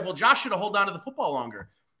everyone said, well, Josh should have held on to the football longer.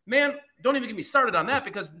 Man, don't even get me started on that,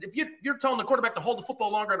 because if you're telling the quarterback to hold the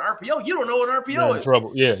football longer on RPO, you don't know what an RPO you're in is.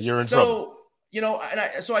 Trouble. Yeah, you're in trouble. So, you know,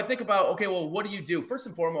 so I think about, okay, well, what do you do? First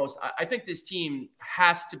and foremost, I think this team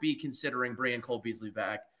has to be considering bringing Cole Beasley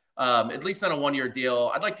back, at least on a 1-year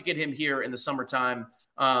deal. I'd like to get him here in the summertime,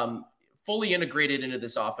 fully integrated into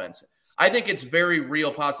this offense. I think it's very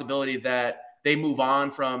real possibility that they move on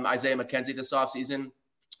from Isaiah McKenzie this offseason.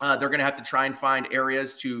 They're going to have to try and find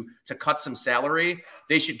areas to cut some salary.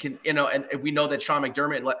 They should, you know, and we know that Sean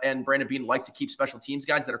McDermott and Brandon Beane like to keep special teams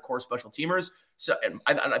guys that are core special teamers. So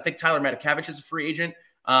I think Tyler Matakevich is a free agent.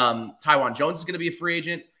 Tywan Jones is going to be a free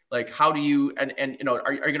agent. Like, how do you, and you know,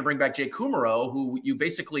 are you going to bring back Jay Kumaro, who you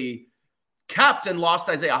basically kept and lost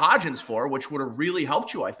Isaiah Hodgins for, which would have really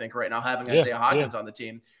helped you, I think, right now, having Isaiah Hodgins on the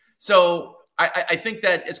team. So I think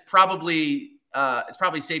that it's probably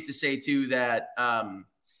safe to say too that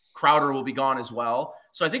Crowder will be gone as well.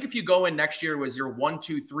 So I think if you go in next year with your 1,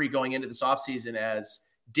 2, 3 going into this offseason as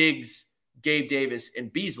Diggs, Gabe Davis,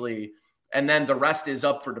 and Beasley, and then the rest is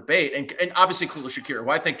up for debate. And obviously Khalil Shakir, who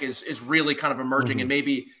I think is really kind of emerging and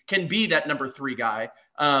maybe can be that number 3 guy.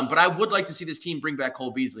 But I would like to see this team bring back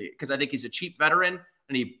Cole Beasley, because I think he's a cheap veteran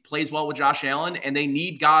and he plays well with Josh Allen, and they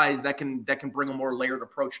need guys that can bring a more layered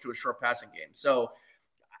approach to a short passing game. So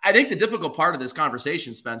I think the difficult part of this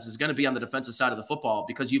conversation, Spence, is going to be on the defensive side of the football,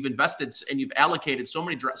 because you've invested and you've allocated so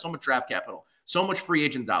much draft capital, so much free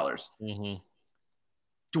agent dollars.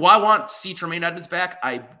 Do I want to see Tremaine Edmonds back?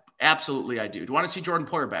 Absolutely I do. Do I want to see Jordan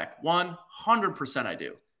Poyer back? 100% I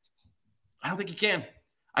do. I don't think you can.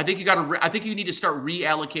 I think you need to start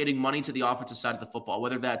reallocating money to the offensive side of the football,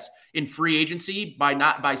 whether that's in free agency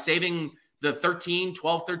by saving the 13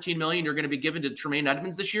 million you're going to be given to Tremaine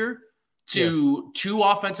Edmonds this year to 2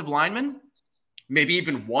 offensive linemen, maybe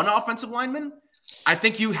even 1 offensive lineman. I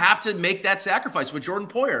think you have to make that sacrifice with Jordan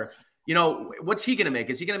Poyer. You know, what's he going to make?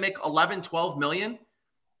 Is he going to make 11, 12 million?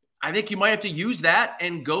 I think you might have to use that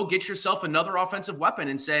and go get yourself another offensive weapon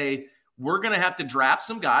and say, we're going to have to draft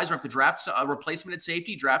some guys. Or have to draft a replacement at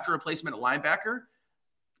safety, draft a replacement at linebacker.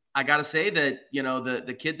 I got to say that, you know,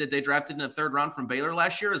 the kid that they drafted in the 3rd round from Baylor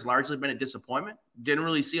last year has largely been a disappointment. Didn't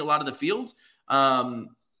really see a lot of the field.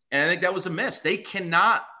 And I think that was a miss. They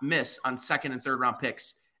cannot miss on 2nd and 3rd round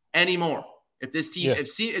picks anymore. If this team,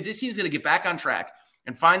 if this team is going to get back on track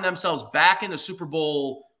and find themselves back in the Super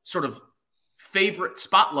Bowl sort of favorite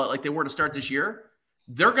spotlight like they were to start this year,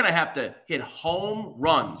 they're going to have to hit home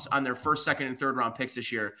runs on their 1st, 2nd, and 3rd round picks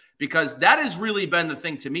this year, because that has really been the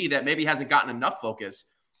thing to me that maybe hasn't gotten enough focus.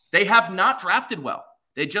 They have not drafted well.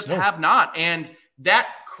 They just have not. And that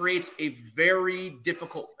creates a very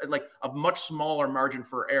difficult, like a much smaller margin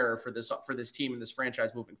for error for this team and this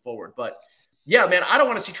franchise moving forward. But yeah, man, I don't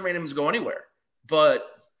want to see Tremaine Edmonds go anywhere, but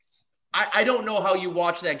I don't know how you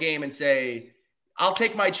watch that game and say, I'll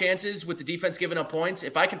take my chances with the defense giving up points.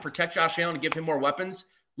 If I can protect Josh Allen and give him more weapons,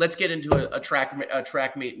 let's get into a track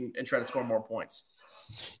meet and try to score more points.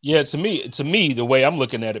 Yeah, to me, the way I'm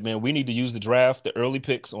looking at it, man, we need to use the draft, the early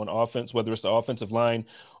picks on offense, whether it's the offensive line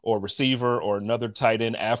or receiver or another tight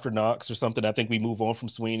end after Knox or something. I think we move on from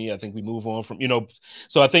Sweeney. I think we move on from,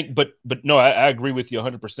 so I think, but no, I agree with you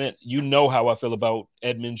 100%. You know how I feel about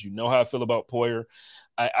Edmonds. You know how I feel about Poyer.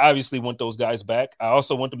 I obviously want those guys back. I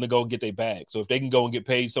also want them to go get their bag. So if they can go and get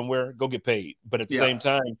paid somewhere, go get paid. But at the same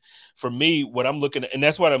time, for me, what I'm looking at, and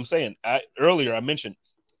that's what I'm saying. Earlier I mentioned,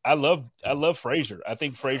 I love Frazier. I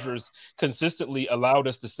think Frazier has consistently allowed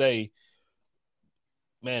us to say,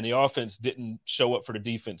 man, the offense didn't show up for the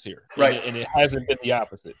defense here. Right. And it hasn't been the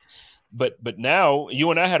opposite. But now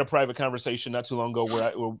you and I had a private conversation not too long ago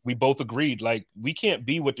where we both agreed, like, we can't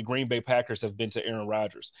be what the Green Bay Packers have been to Aaron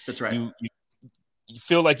Rodgers. That's right. You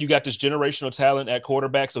feel like you got this generational talent at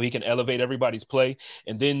quarterback so he can elevate everybody's play.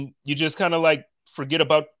 And then you just kind of like forget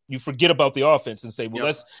about the offense and say,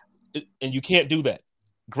 well, and you can't do that.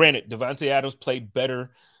 Granted, Devontae Adams played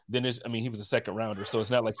better than he was a second rounder. So it's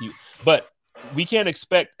not like but we can't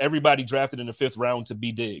expect everybody drafted in the 5th round to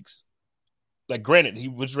be Diggs. Like, granted, he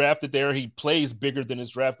was drafted there. He plays bigger than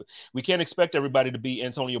his draft. We can't expect everybody to be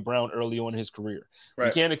Antonio Brown early on in his career. Right.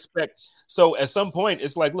 We can't expect. So at some point,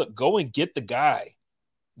 it's like, look, go and get the guy.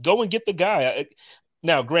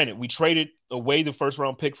 Now, granted, we traded away the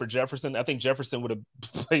 1st-round pick for Jefferson. I think Jefferson would have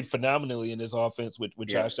played phenomenally in this offense with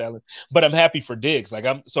Josh Allen. But I'm happy for Diggs.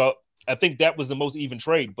 So I think that was the most even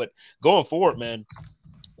trade. But going forward, man,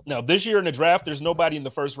 now this year in the draft, there's nobody in the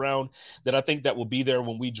 1st round that I think that will be there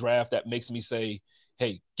when we draft that makes me say,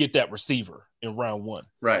 hey, get that receiver in round 1.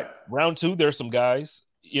 Right. Round 2, there's some guys,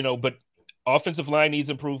 but offensive line needs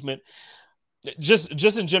improvement. Just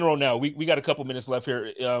in general now, we got a couple minutes left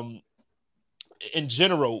here. In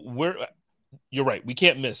general, you're right. We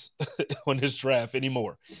can't miss on this draft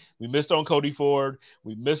anymore. We missed on Cody Ford.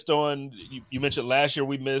 We missed on you mentioned last year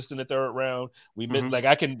we missed in the 3rd round. We missed, like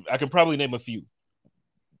I can probably name a few.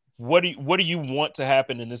 What do you want to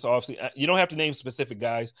happen in this offseason? You don't have to name specific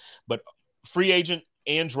guys, but free agent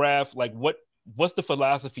and draft, like what's the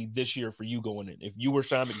philosophy this year for you going in? If you were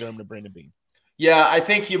Sean McDermott and Brandon Beane. Yeah, I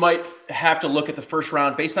think you might have to look at the 1st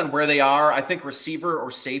round based on where they are. I think receiver or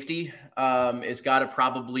safety has got to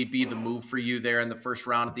probably be the move for you there in the 1st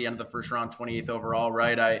round, at the end of the 1st round, 28th overall,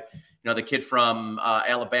 right? The kid from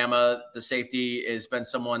Alabama, the safety, has been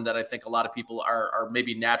someone that I think a lot of people are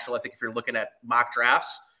maybe natural. I think if you're looking at mock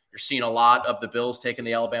drafts, you're seeing a lot of the Bills taking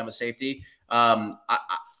the Alabama safety.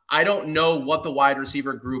 I don't know what the wide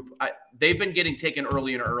receiver group they've been getting taken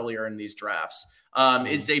earlier and earlier in these drafts.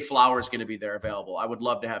 Is Zay Flowers going to be there available? I would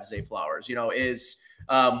love to have Zay Flowers. Is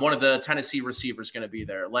one of the Tennessee receivers going to be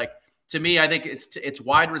there? Like, to me, I think it's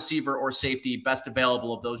wide receiver or safety, best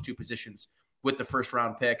available of those 2 positions with the 1st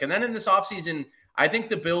round pick. And then in this offseason, I think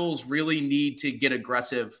the Bills really need to get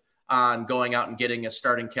aggressive on going out and getting a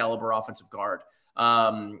starting caliber offensive guard.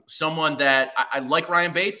 Someone that I like,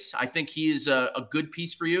 Ryan Bates. I think he's a good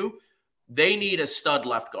piece for you. They need a stud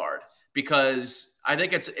left guard, because I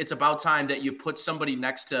think it's about time that you put somebody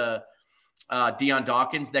next to Deion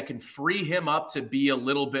Dawkins that can free him up to be a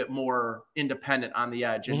little bit more independent on the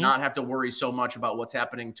edge and not have to worry so much about what's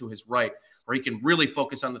happening to his right, where he can really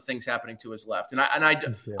focus on the things happening to his left. And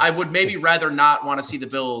I would maybe rather not want to see the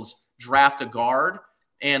Bills draft a guard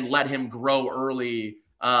and let him grow early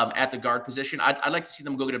at the guard position. I'd like to see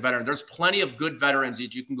them go get a veteran. There's plenty of good veterans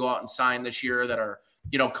that you can go out and sign this year that are,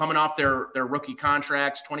 coming off their rookie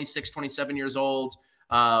contracts, 26, 27 years old.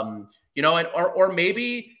 Or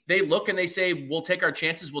maybe they look and they say, we'll take our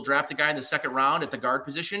chances. We'll draft a guy in the 2nd round at the guard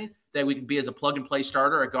position that we can be as a plug and play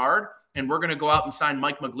starter at guard. And we're going to go out and sign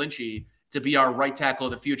Mike McGlinchey to be our right tackle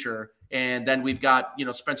of the future. And then we've got,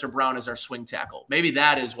 Spencer Brown as our swing tackle. Maybe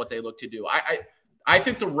that is what they look to do. I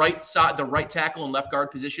think the right tackle and left guard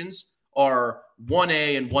positions are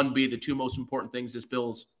 1A and 1B, the 2 most important things this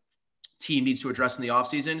Bills team needs to address in the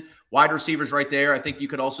offseason. Wide receivers right there. I think you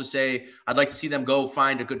could also say I'd like to see them go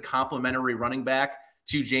find a good complementary running back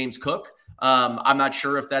to James Cook. I'm not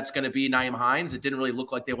sure if that's going to be Nyheim Hines. It didn't really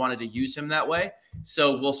look like they wanted to use him that way.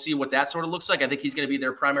 So we'll see what that sort of looks like. I think he's going to be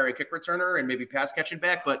their primary kick returner and maybe pass catching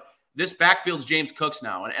back. But this backfield's James Cook's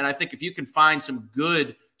now. And I think if you can find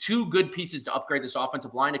two good pieces to upgrade this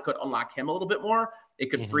offensive line, it could unlock him a little bit more.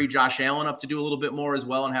 It could free Josh Allen up to do a little bit more as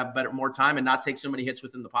well and have more time and not take so many hits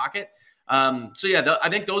within the pocket. I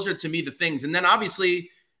think those are, to me, the things. And then obviously,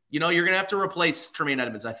 you're going to have to replace Tremaine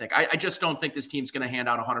Edmonds, I think. I just don't think this team's going to hand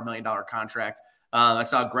out a $100 million contract. I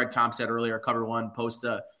saw Greg Tom said earlier, Cover One, post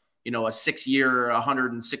a 6-year,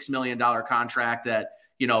 $106 million contract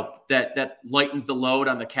that lightens the load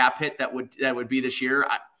on the cap hit that would be this year.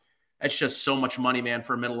 That's just so much money, man,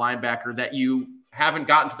 for a middle linebacker that you haven't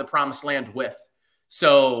gotten to the promised land with.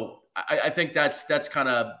 So I think that's kind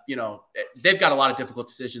of, they've got a lot of difficult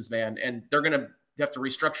decisions, man, and they're going to have to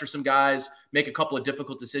restructure some guys, make a couple of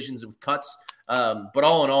difficult decisions with cuts. But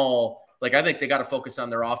all in all, I think they got to focus on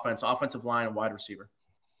their offensive line and wide receiver.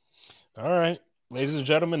 All right. Ladies and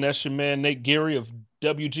gentlemen, that's your man, Nate Geary of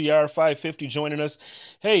WGR 550 joining us.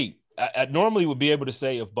 Hey, I normally would be able to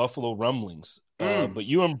say of Buffalo Rumblings, but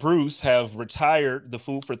you and Bruce have retired the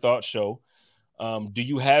Food for Thought show. Do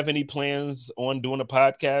you have any plans on doing a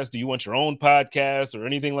podcast? Do you want your own podcast or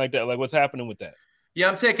anything like that? What's happening with that? Yeah,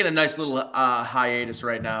 I'm taking a nice little hiatus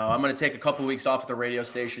right now. I'm going to take a couple of weeks off at the radio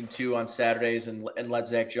station too on Saturdays and let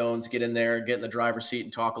Zach Jones get in there, get in the driver's seat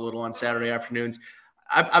and talk a little on Saturday afternoons.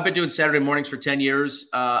 I've been doing Saturday mornings for 10 years.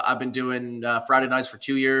 I've been doing Friday nights for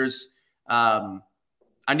 2 years.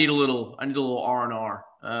 I need a little R&R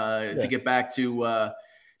to get back to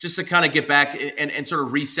just to kind of get back and sort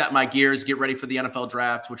of reset my gears, get ready for the NFL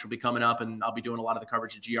draft, which will be coming up, and I'll be doing a lot of the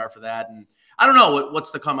coverage at GR for that. And I don't know what's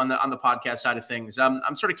to come on the podcast side of things.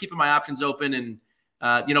 I'm sort of keeping my options open, and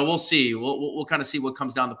we'll see. We'll kind of see what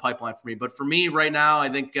comes down the pipeline for me. But for me right now, I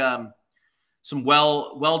think some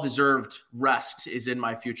well-deserved rest is in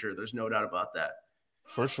my future. There's no doubt about that.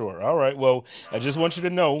 For sure. All right. Well, I just want you to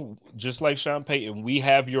know, just like Sean Payton, we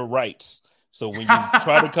have your rights. So when you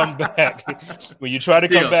try to come back,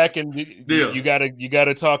 and you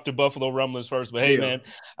gotta talk to Buffalo Rumblers first. But hey, man,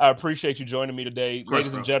 I appreciate you joining me today,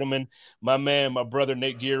 ladies and gentlemen. My man, my brother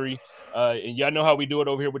Nate Geary, and y'all know how we do it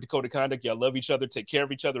over here with Code of Conduct. Y'all love each other, take care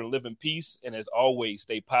of each other, and live in peace. And as always,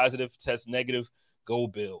 stay positive, test negative, go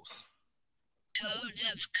Bills. Code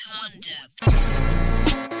of Conduct.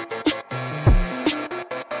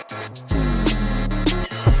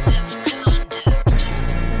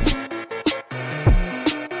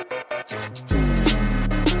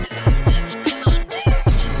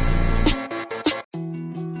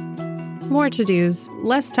 More to-dos,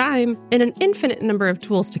 less time, and an infinite number of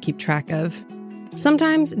tools to keep track of.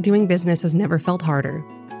 Sometimes doing business has never felt harder,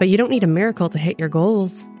 but you don't need a miracle to hit your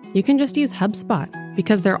goals. You can just use HubSpot,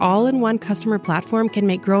 because their all-in-one customer platform can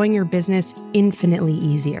make growing your business infinitely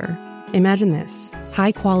easier. Imagine this: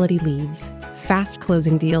 high-quality leads, fast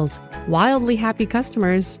closing deals, wildly happy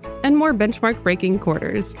customers, and more benchmark-breaking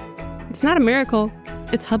quarters. It's not a miracle,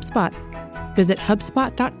 it's HubSpot. Visit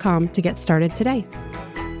HubSpot.com to get started today.